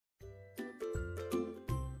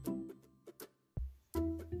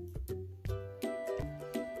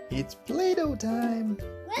It's Play-Doh time!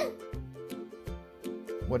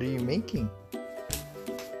 What are you making?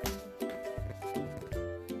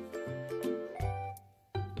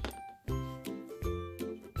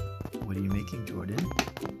 What are you making, Jordan?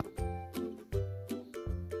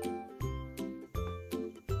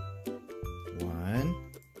 One,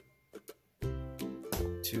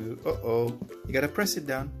 two, uh-oh, you gotta press it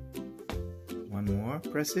down. One more,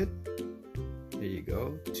 press it. There you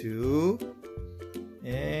go. 2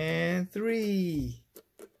 and 3.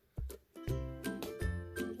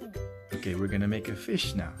 Okay, we're gonna make a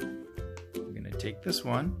fish now. We're gonna take this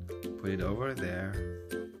one, put it over there.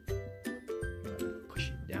 Push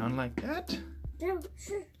it down like that.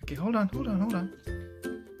 Okay, hold on.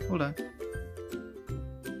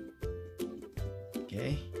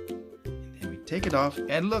 Okay, and then we take it off,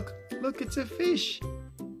 and look, it's a fish.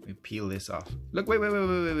 We peel this off. Look, wait.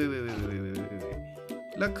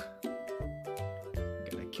 Look,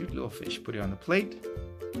 got a cute little fish. Put it on the plate.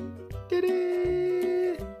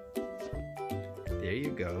 Ta-da! There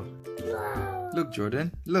you go. Look,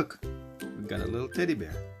 Jordan, look. We've got a little teddy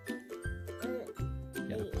bear. You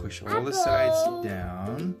gotta push all the sides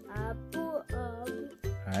down.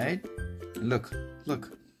 Right? Look.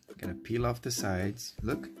 Gotta peel off the sides.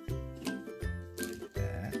 Look.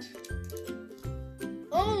 That.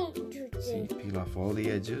 See, peel off all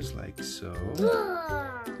the edges like so.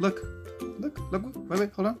 Look.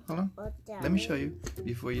 Wait, hold on. Let me show you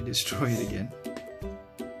before you destroy it again.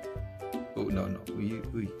 Oh, no. We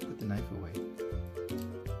put the knife away.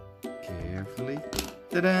 Carefully.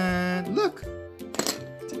 Ta-da! Look!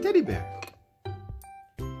 It's a teddy bear.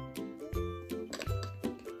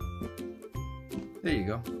 There you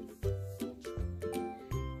go.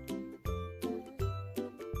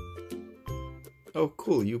 Oh,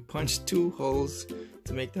 cool. You punched 2 holes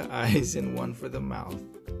to make the eyes and 1 for the mouth.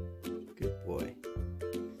 Good boy.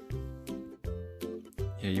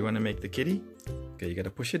 Here, you want to make the kitty? Okay, you got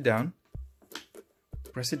to push it down.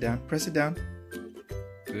 Press it down.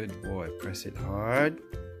 Good boy. Press it hard.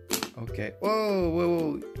 Okay.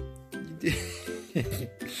 Whoa.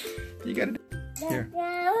 You got it.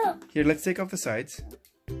 Here, let's take off the sides.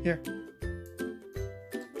 Here.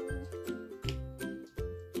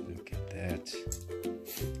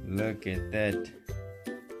 Look at that.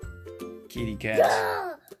 Kitty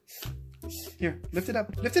cat. Here, lift it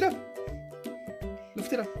up.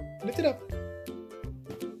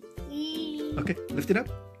 Okay,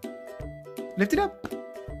 lift it up.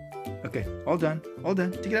 Okay, all done.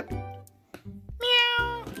 Take it up.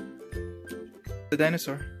 Meow. The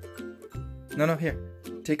dinosaur. No, here.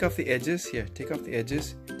 Take off the edges. Here, take off the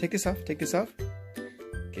edges. Take this off.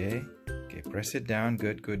 Okay, press it down.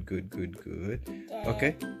 Good.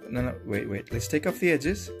 Okay, no, wait. Let's take off the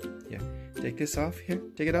edges. Yeah, take this off. Here,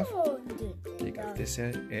 take it off. Take off this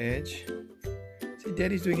edge. See,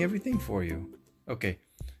 Daddy's doing everything for you. Okay,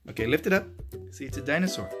 lift it up. See, it's a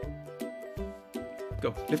dinosaur.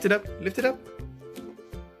 Go, lift it up.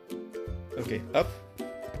 Okay, up.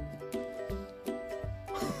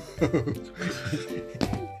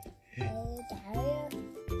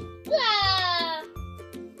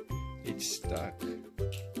 It's stuck.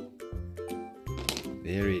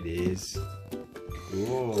 There it is.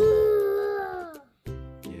 Cool.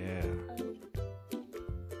 Yeah.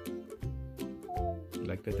 You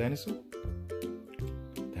like that dinosaur?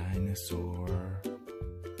 Dinosaur.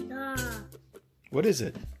 What is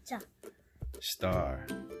it? Star.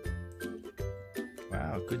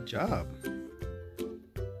 Wow, good job.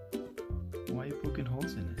 Why are you poking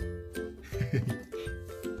holes in it?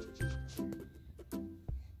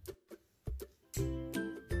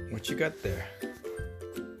 What you got there?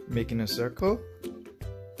 Making a circle?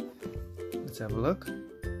 Let's have a look.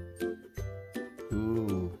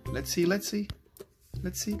 Ooh, let's see. Let's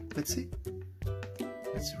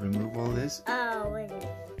remove all this. Oh, wait a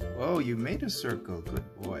minute. Whoa, you made a circle. Good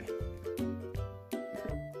boy.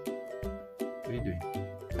 What are you doing?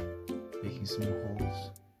 Making some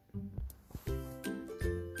holes.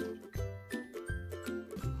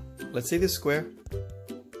 Let's say this square.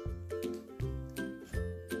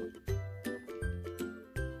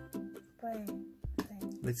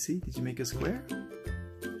 Let's see, did you make a square?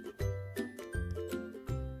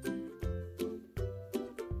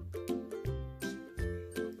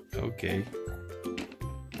 Okay.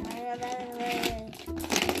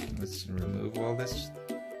 Let's remove all this,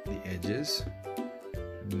 the edges.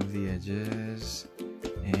 Remove the edges.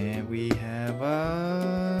 And we have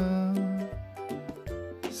a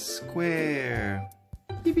square.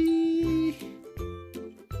 Yippee!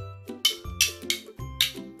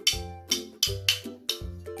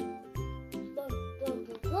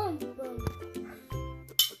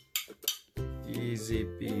 Easy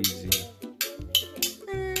peasy.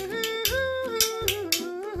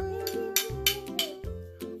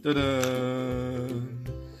 Ta-da!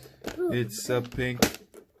 It's a pink.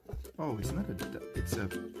 Oh, it's not a.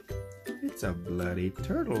 It's a bloody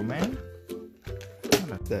turtle, man.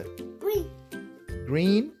 What's that? Green.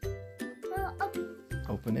 Green. Open.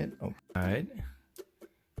 Open it. Outside.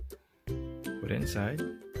 Put it inside.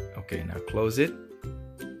 Okay, now close it.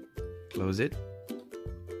 Close it.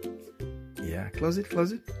 Yeah, close it.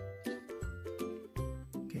 Close it.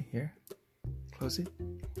 Okay, here. Close it.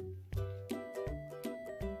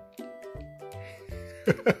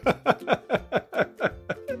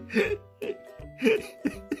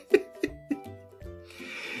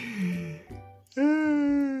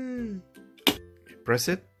 Press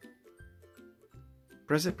it.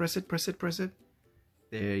 Press it, press it, press it, press it.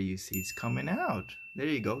 There, you see it's coming out. There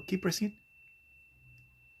you go. Keep pressing it.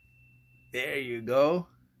 There you go.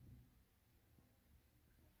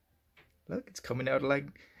 Look, it's coming out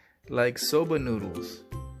like soba noodles.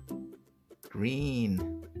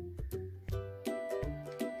 Green.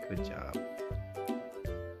 Good job.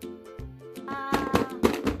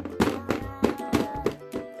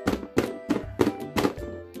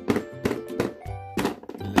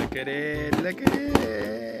 Look at it, look at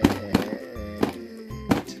it.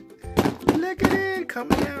 Look at it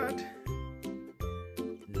coming out.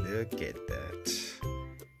 Look at that.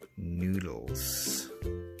 Noodles.